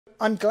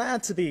I'm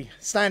glad to be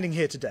standing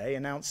here today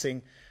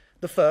announcing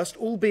the first,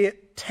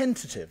 albeit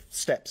tentative,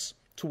 steps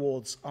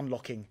towards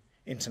unlocking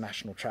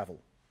international travel.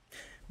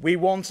 We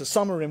want a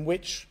summer in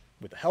which,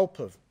 with the help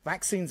of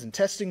vaccines and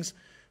testings,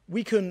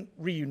 we can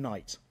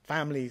reunite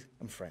family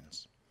and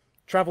friends,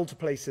 travel to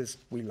places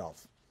we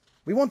love.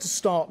 We want to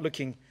start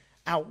looking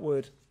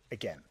outward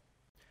again.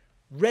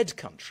 Red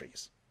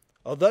countries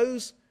are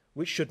those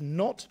which should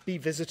not be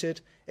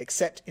visited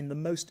except in the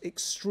most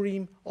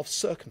extreme of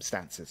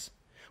circumstances,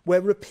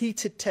 where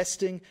repeated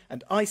testing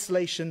and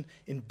isolation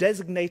in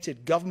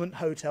designated government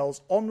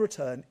hotels on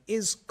return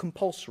is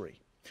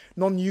compulsory.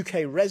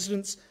 Non-UK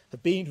residents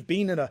who've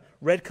been in a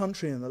red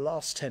country in the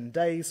last 10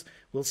 days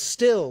will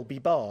still be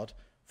barred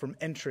from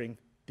entering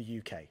the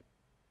UK.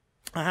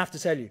 I have to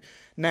tell you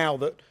now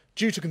that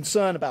due to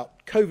concern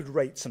about COVID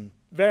rates and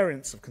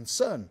variants of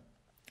concern,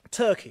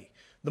 Turkey,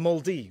 the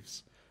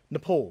Maldives,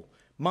 Nepal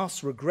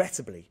must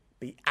regrettably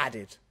be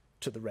added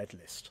to the red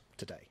list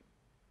today.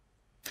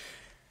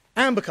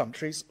 Amber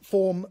countries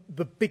form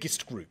the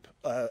biggest group.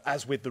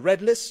 As with the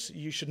red list,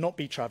 you should not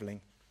be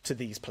travelling to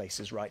these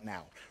places right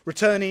now.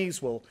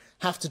 Returnees will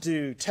have to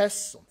do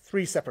tests on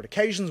 3 separate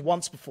occasions,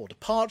 once before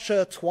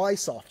departure,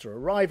 twice after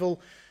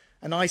arrival,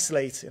 and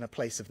isolate in a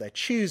place of their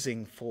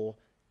choosing for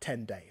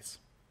 10 days.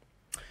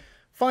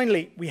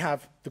 Finally, we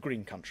have the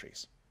green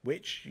countries,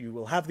 which you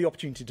will have the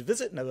opportunity to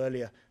visit no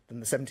earlier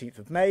than the 17th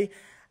of May,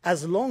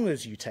 as long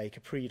as you take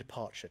a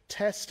pre-departure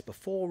test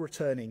before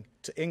returning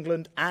to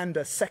England and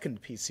a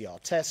second PCR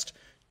test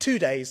 2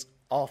 days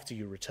after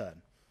you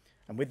return.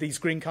 And with these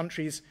green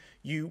countries,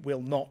 you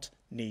will not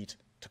need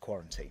to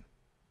quarantine.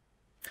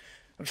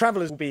 And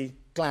travellers will be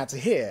glad to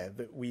hear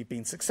that we've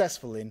been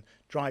successful in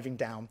driving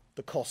down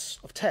the costs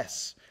of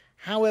tests.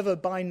 However,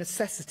 by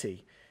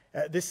necessity,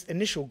 this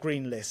initial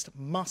green list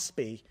must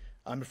be,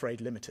 I'm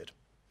afraid, limited.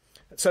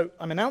 So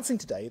I'm announcing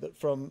today that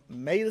from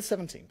May the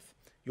 17th,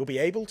 you'll be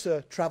able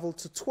to travel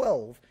to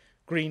 12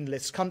 green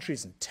list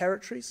countries and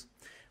territories,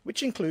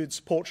 which includes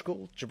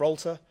Portugal,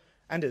 Gibraltar,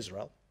 and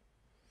Israel.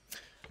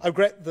 I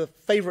regret the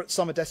favourite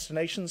summer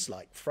destinations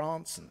like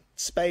France and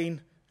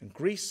Spain and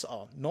Greece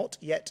are not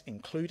yet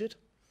included,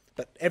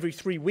 but every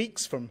 3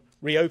 weeks from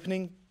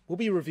reopening, we'll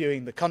be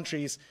reviewing the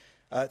countries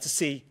to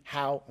see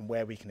how and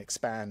where we can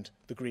expand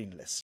the green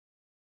list.